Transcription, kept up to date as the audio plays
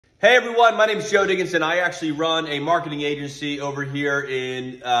Hey everyone, my name is Dickinson. I actually run a marketing agency over here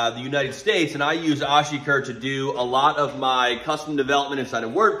in the United States, and I use Ashik to do a lot of my custom development inside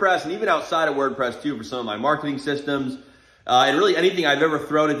of WordPress and even outside of WordPress too for some of my marketing systems. And really anything I've ever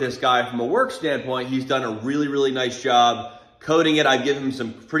thrown at this guy from a work standpoint, he's done a really nice job coding it. I've given him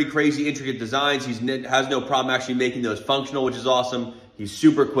some pretty crazy intricate designs. He has no problem actually making those functional, which is awesome. He's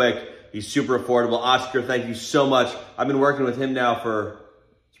super quick. He's super affordable. Ashik, thank you so much. I've been working with him now for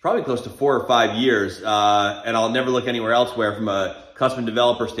probably close to 4 or 5 years, and I'll never look anywhere elsewhere from a custom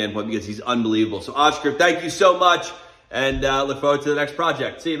developer standpoint because he's unbelievable. So Ashik, thank you so much, and look forward to the next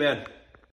project. See you, man.